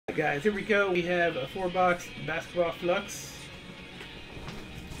Guys, here we go. We have a 4-box basketball Flux.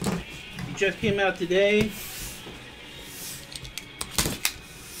 It just came out today.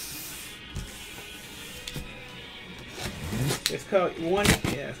 It's called one.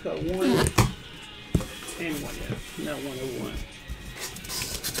 Yeah, it's called 1 and 1. Yeah, not 101.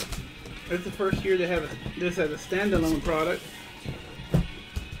 It's the first year they have this as a standalone product.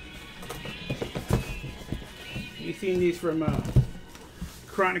 You've seen these from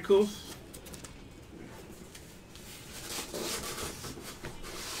Chronicles.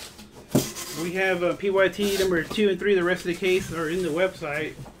 We have PYT number 2 and 3. The rest of the case are in the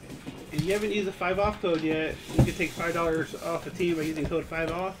website. If you haven't used the 5 off code yet, you can take $5 off a team by using code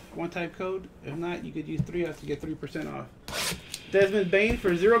 5 off, one-time code. If not, you could use 3 off to get 3% off. Desmond Bain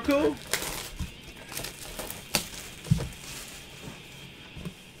for 0 Cool.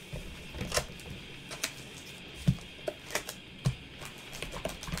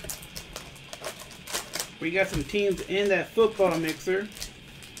 We got some teams in that football mixer.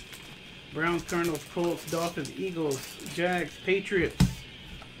 Browns, Cardinals, Colts, Dolphins, Eagles, Jags, Patriots,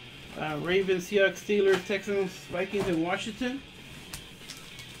 Ravens, Seahawks, Steelers, Texans, Vikings, and Washington.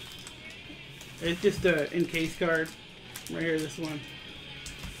 It's just an in-case card. Right here, this one.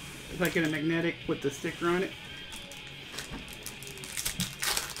 It's like in a magnetic with the sticker on it.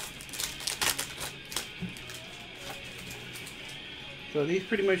 So these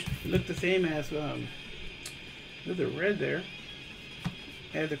pretty much look the same as there's a red there.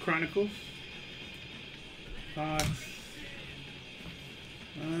 As the Chronicles. Fox.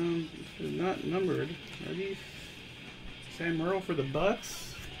 This is not numbered. Are these? Sam Merle for the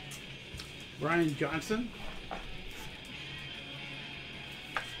Bucks. Brian Johnson.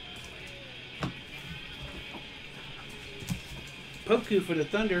 Poku for the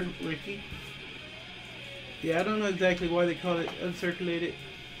Thunder, Ricky. Yeah, I don't know exactly why they call it uncirculated.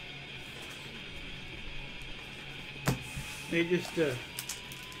 They just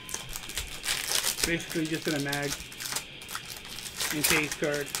basically just in a mag in case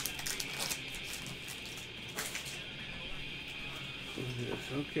card. What is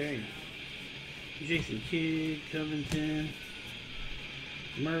this? Okay. Jason Kidd, Covington,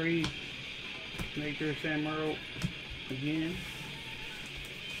 Murray, Maker, Sam Merle again.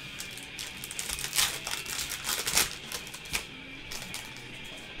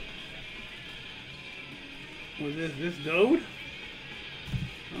 Was this gold?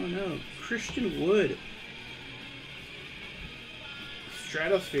 Oh no, Christian Wood.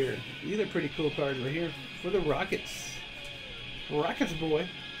 Stratosphere. These are pretty cool cards right here for the Rockets. Rockets boy.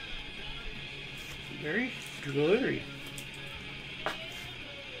 Very glittery.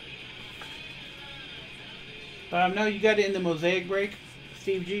 Now you got it in the mosaic break,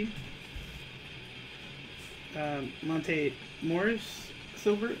 Steve G. Monte Morris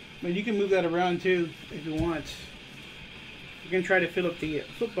silver, but you can move that around too if you want. You can try to fill up the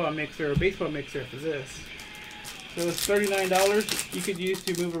football mixer or baseball mixer for this. So it's $39 you could use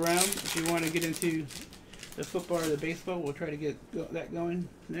to move around if you want to get into the football or the baseball. We'll try to get that going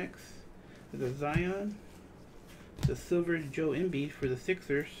next. There's a Zion, the silver Joe Embiid for the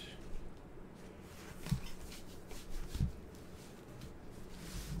Sixers.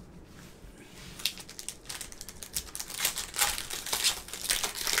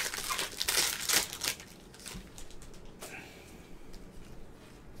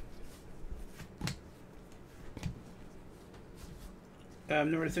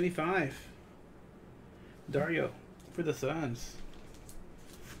 Number 75, Dario for the Suns.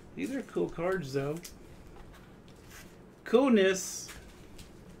 These are cool cards though. Coolness.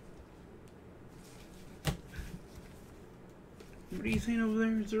 What are you saying over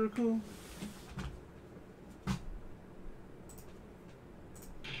there? Is there cool?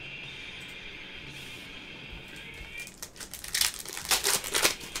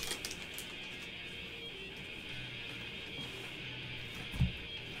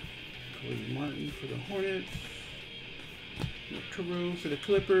 Martin for the Hornets. Taro for the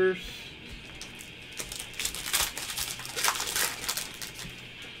Clippers.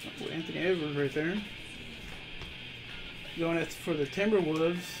 Oh, Anthony Edwards right there. Going for the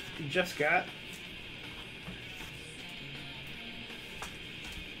Timberwolves. Just got.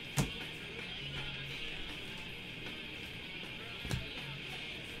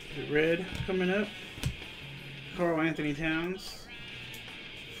 The red coming up. Karl Anthony Towns.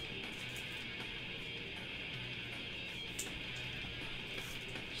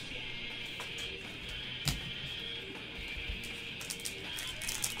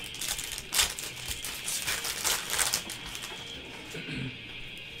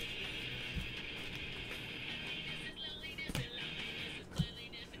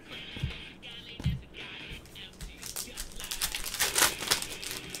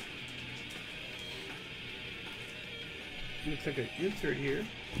 Looks like an insert here.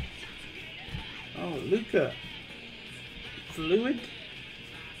 Oh, Luka. Fluid.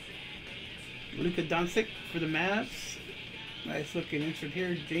 Luka Doncic for the Mavs. Nice looking insert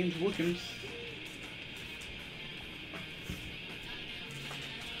here. James Wilkins.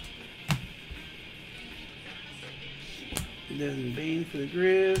 Desmond Bain for the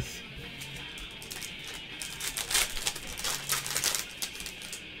Grizz.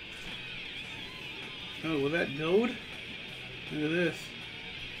 Oh, was that gold? Look at this.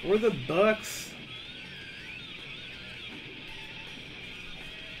 For the Bucks.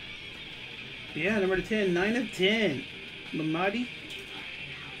 Yeah, number 10. 9 of 10. Mamadi.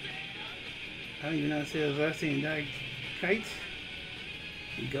 I don't even know how to say his last name. Kite.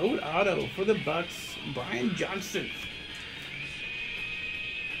 Gold auto for the Bucks. Brian Johnson.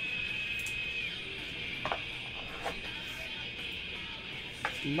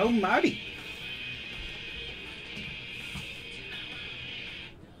 Mamadi.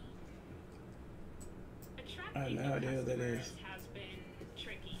 I have no idea what that is.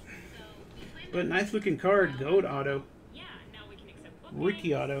 But nice looking card, gold auto.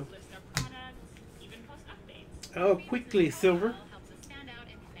 Rookie auto. Oh, quickly silver.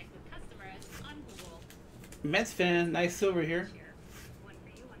 Mets fan, nice silver here.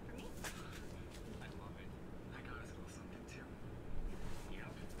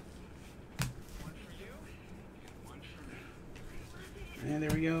 And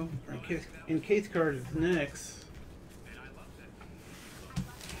there we go. Our case card is next.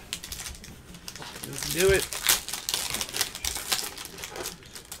 Let's do it.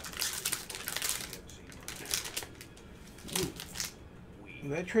 Ooh.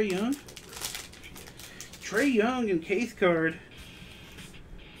 Is that Trae Young? Trae Young in case card.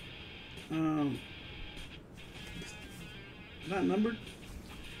 Not numbered.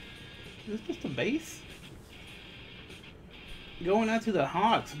 Is this just a base? Going out to the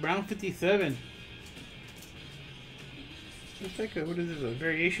Hawks, Brown 57. Looks like a, what is this, a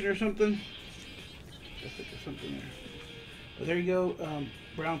variation or something? Looks like there's something there. But there you go,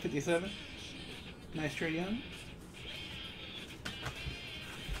 Brown 57. Nice Trae Young.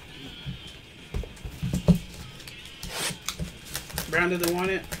 Brown doesn't want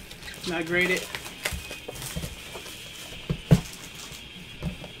it. Not graded.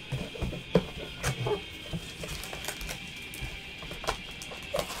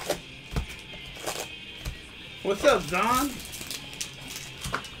 What's up, Don?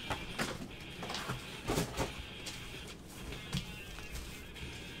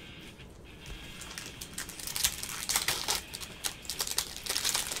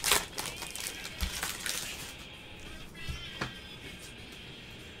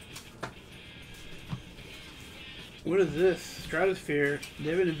 What is this? Stratosphere.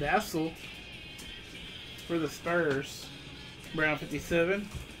 David Vassell for the Spurs. Brown 57.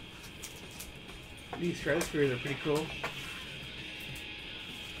 These Stratospheres are pretty cool.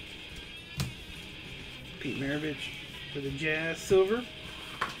 Pete Maravich for the Jazz. Silver.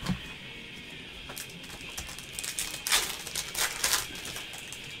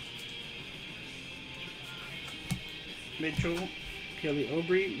 Mitchell. Kelly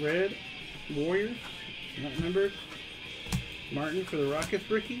Oubre. Red. Warriors. Not numbered. Martin for the Rockets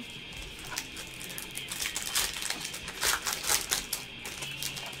rookie.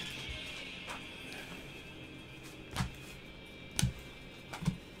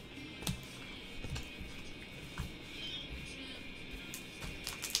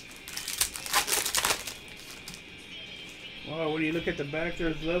 Wow, when you look at the back,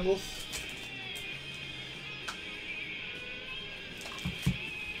 there's levels.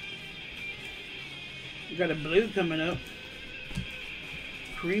 We got a blue coming up.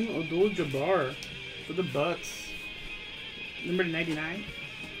 Kareem Abdul-Jabbar for the Bucks. Number 99.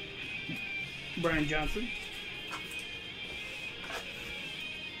 Brian Johnson.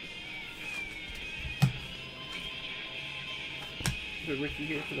 The rookie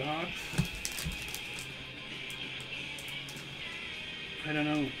here for the Hawks. I don't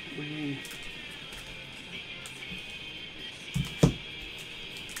know. What do you mean?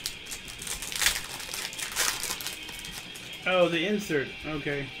 Oh, the insert.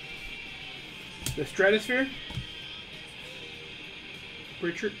 Okay. The Stratosphere.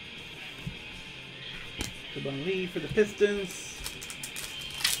 Pritchard. Kevon Lee for the Pistons.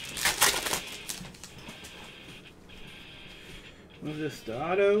 What's this? The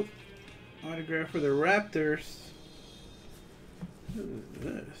auto. Autograph for the Raptors. What is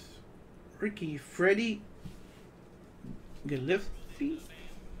this? Ricky Freddie Gillespie.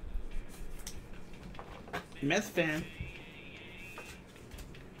 Mets fan.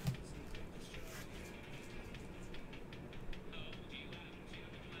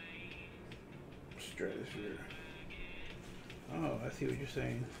 see what you're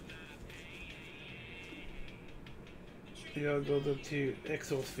saying. It all goes up to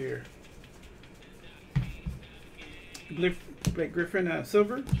Exosphere. Blake Griffin,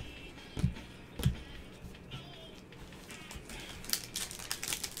 silver.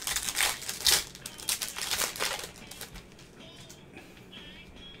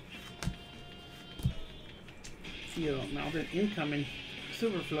 Theo Malden incoming.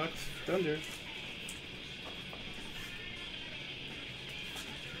 Silver Flux Thunder.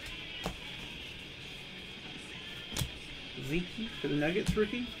 Zeke for the Nuggets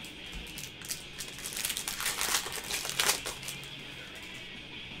rookie.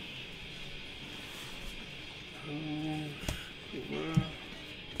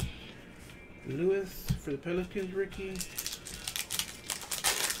 Lewis for the Pelicans rookie.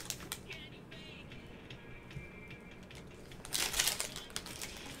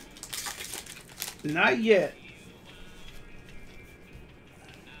 Not yet.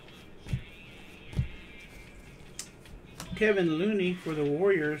 Kevin Looney for the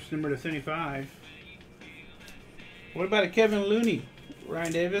Warriors, number 75. What about a Kevin Looney?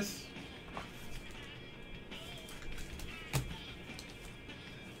 Ryan Davis.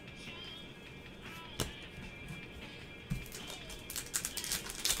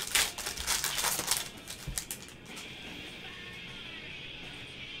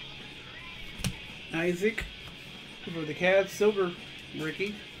 Isaac for the Cavs, silver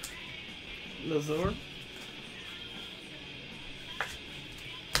Ricky Lazor.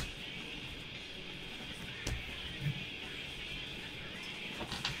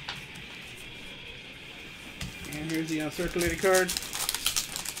 And here's the uncirculated card.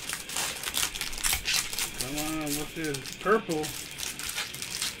 Come on, what's this? Purple.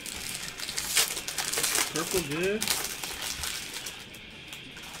 Purple good.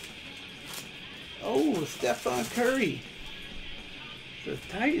 Oh, Stephon Curry. The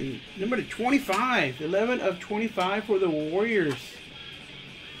Titan. Number 25. 11 of 25 for the Warriors.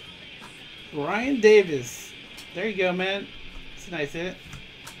 Ryan Davis. There you go, man. It's a nice hit.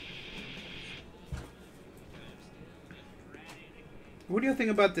 What do you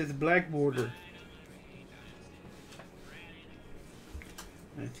think about this black border?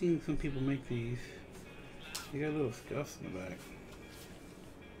 I've seen some people make these. They got little scuffs in the back.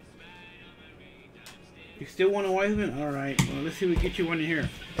 You still want a Wiseman? Alright, well, let's see if we get you one in here.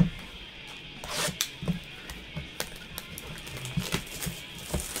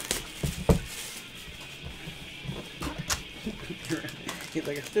 He's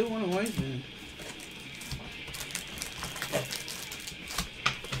like, I still want a Wiseman.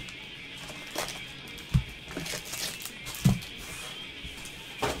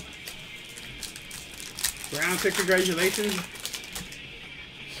 Brown pick, congratulations.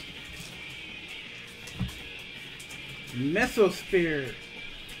 Mesosphere,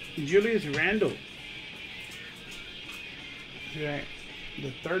 Julius Randle. Right,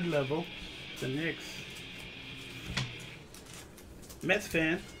 the third level, the Knicks. Mets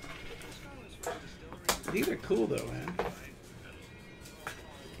fan. These are cool though, man.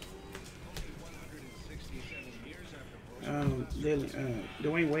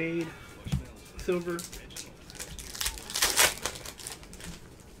 Dwayne Wade, silver.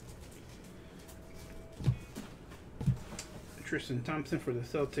 Tristan Thompson for the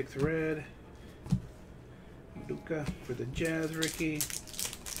Celtics red. Luka for the Jazz rookie.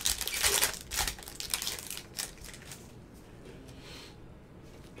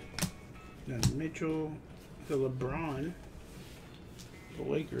 Then Mitchell, the LeBron, the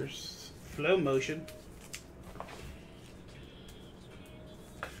Lakers. Flow motion.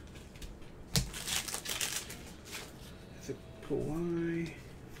 It's a Kawhi.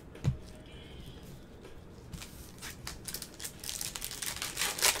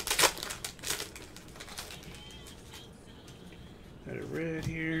 Got a red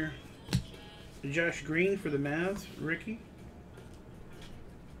here. Josh Green for the Mavs, Ricky.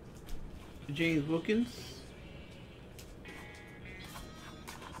 James Wilkins.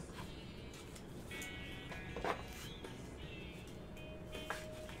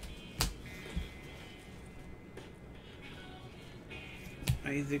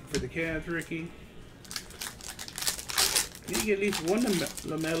 Isaac for the Cavs, Ricky. You get at least one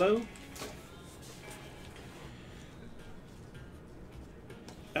LaMelo.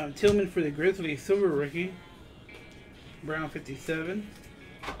 Tillman for the Grizzlies, silver rookie. Brown 57.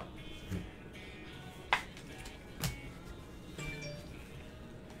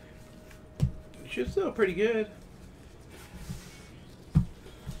 Should still pretty good.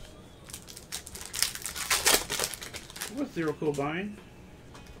 What's Zero Combine?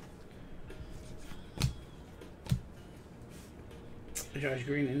 Josh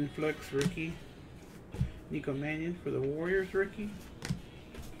Green Influx rookie. Nico Mannion for the Warriors rookie.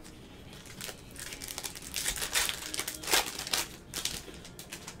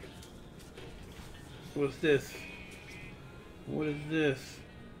 What's this? What is this?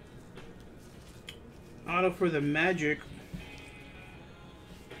 Auto for the Magic.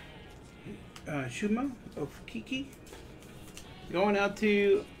 Shuma of Kiki. Going out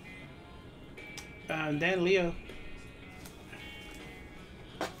to Dan Leo.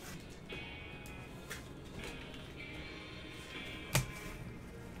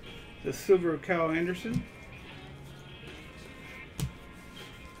 The silver Kyle Anderson.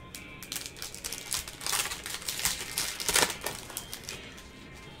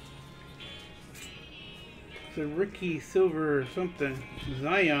 The rookie silver something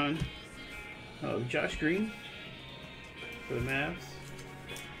Zion. Oh, Josh Green for the Mavs.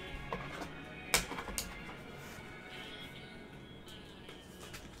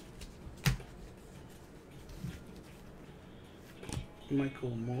 Michael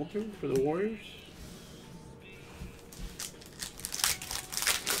Mulder for the Warriors.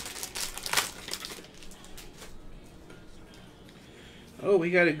 Oh,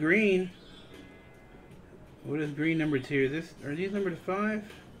 we got a green. What is green number 2? Are these number 5?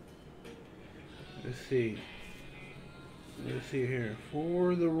 Let's see. Let's see here.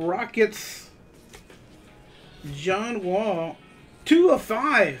 For the Rockets, John Wall, 2 of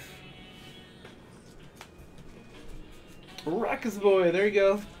 5. Rockets boy, there you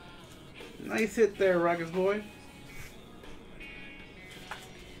go. Nice hit there, Rockets boy.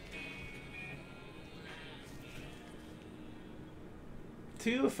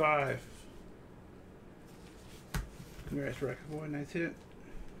 Two of 5. Congrats, Rockets boy. Nice hit.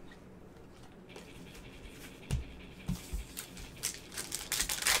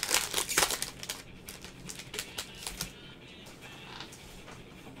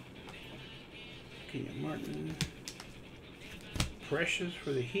 Kenyon Martin. Precious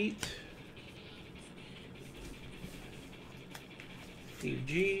for the Heat. Steve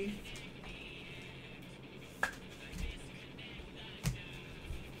G.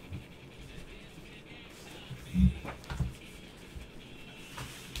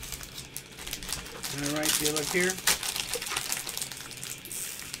 Alright, good luck here.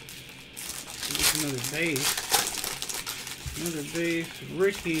 Another base. Another base.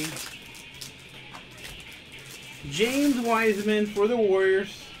 Ricky. James Wiseman for the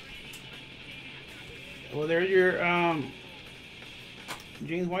Warriors. Well, there's your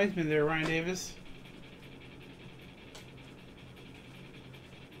James Wiseman there, Ryan Davis.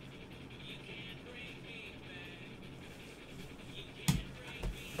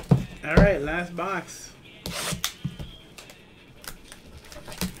 All right, last box.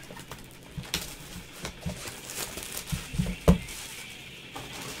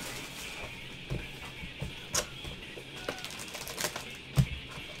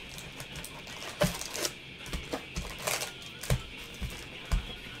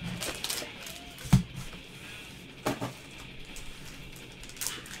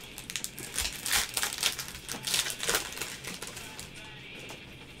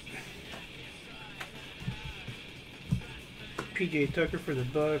 PJ Tucker for the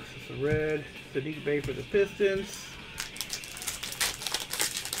Bucks. It's a red. Sadiq Bey for the Pistons.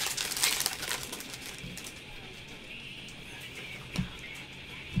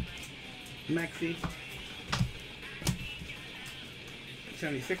 Maxey.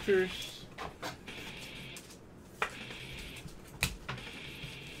 76ers.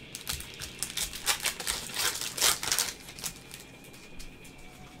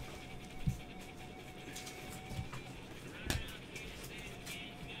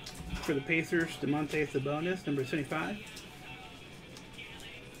 For the Pacers, DeMonte Sabonis, number 75.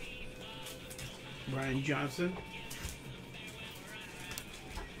 Brian Johnson.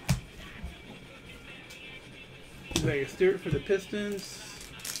 Isaiah Stewart for the Pistons.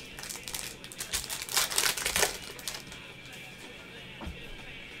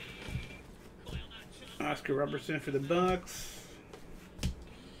 Oscar Robertson for the Bucks.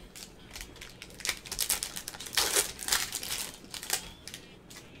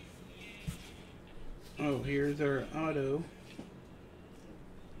 Oh, here's our auto.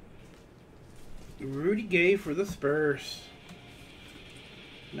 Rudy Gay for the Spurs.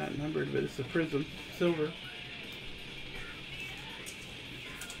 Not numbered, but it's a prism. Silver.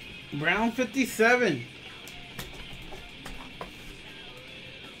 Brown 57.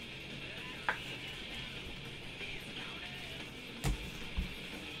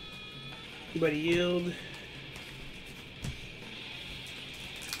 Buddy Yield.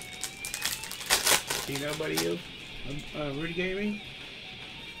 You know Buddy Yield? Rudy Gaming.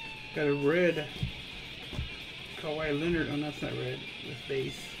 Got a red Kawhi Leonard. Oh, no, that's not red. That's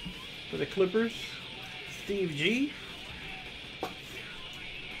base. For the Clippers, Steve G.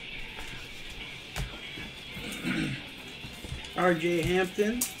 RJ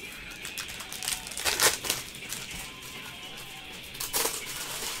Hampton.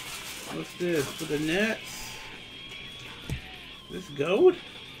 What's this? For the Nets. This gold?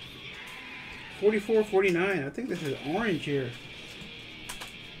 44-49. I think this is orange here.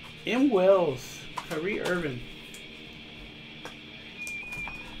 M. Wells. Kyrie Irving.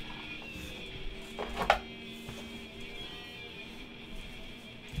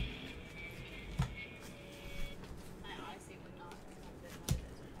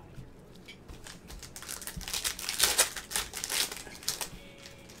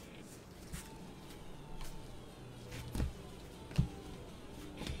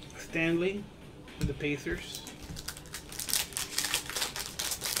 Stanley for the Pacers.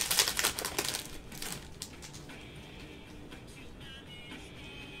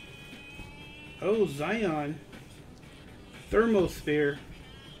 Oh, Zion. Thermosphere.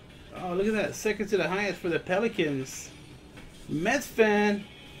 Oh, look at that. Second to the highest for the Pelicans. Mets fan.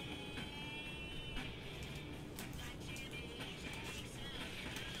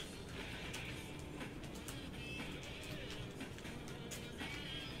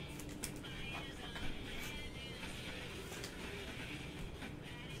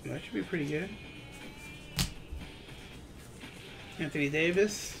 That should be pretty good. Anthony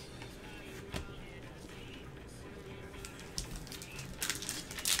Davis.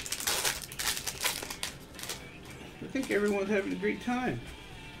 I think everyone's having a great time.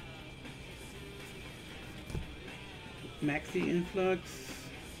 Maxi Influx.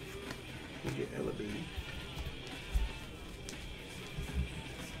 We'll get Ellaby.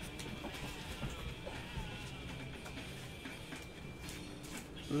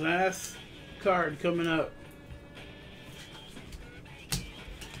 Last card coming up.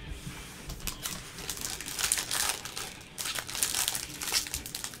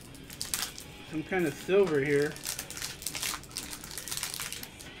 Some kind of silver here.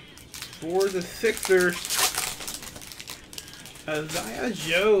 For the Sixers. Isaiah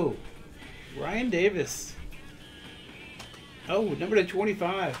Joe. Ryan Davis. Oh, number to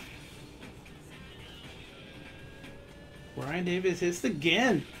 25. Ryan Davis hits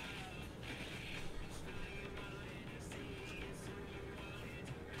again.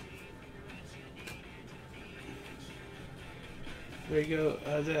 There you go,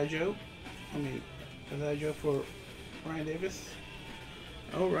 Isaiah Joe. Isaiah Joe for Ryan Davis.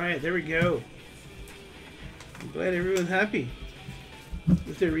 Alright, there we go. I'm glad everyone's happy.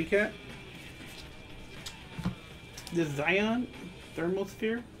 This is a recap. The Zion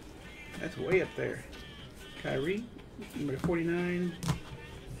Thermosphere. That's way up there. Kyrie. Number 49,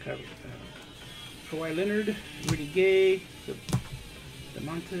 Kawhi Leonard, Rudy Gay,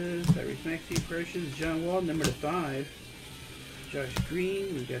 DeMontis, Tyrese Maxey, Precious, John Wall, number 5, Josh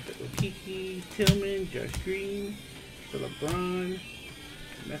Green, we got the Okiki, Tillman, Josh Green, for LeBron,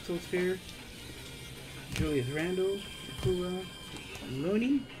 Mesosphere, Julius Randle, Nakua,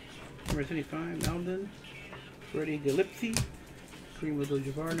 Looney, number 75, Malden, Freddie Galipsy, Kareem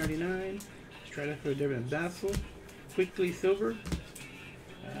Abdul-Jabbar, 99, Strata for Devin Vassell, Quickly Silver,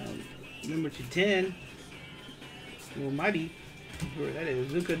 number 210, Almighty, whoever that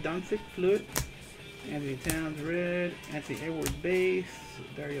is, Luka Doncic, Fluid, Anthony Towns, Red, Anthony Edwards, Base,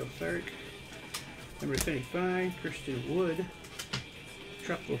 Dario Saric, number 75, Christian Wood,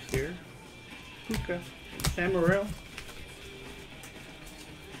 Troposphere, Puka, Sam Morrell,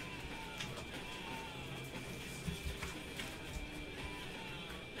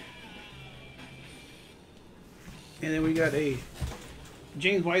 and then we got a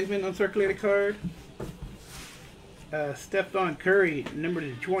James Wiseman uncirculated card. Stephon Curry, number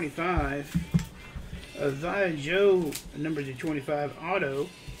to 25. Isaiah Joe, number to 25 auto.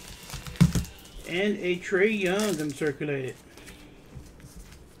 And a Trae Young uncirculated.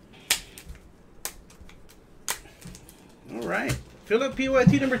 Alright. Fill up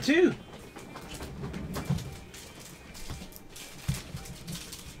PYT number 2.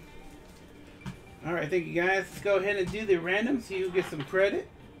 Alright, thank you guys. Let's go ahead and do the random so you get some credit.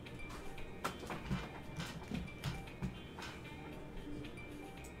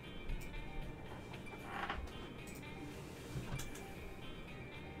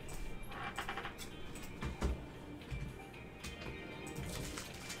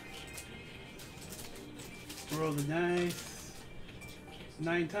 Roll the dice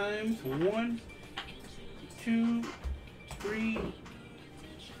 9 times. 1, 2, 3.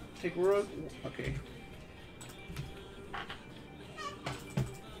 Take a roll. Okay.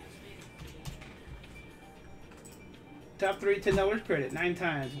 Top three, $10 credit. 9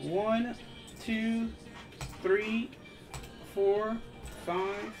 times. 1, 2, 3, 4,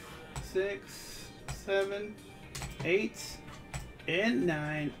 5, 6, 7, 8, and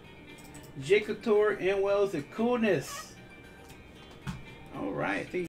 9. Jacob Tor and Wells, the coolness. All right.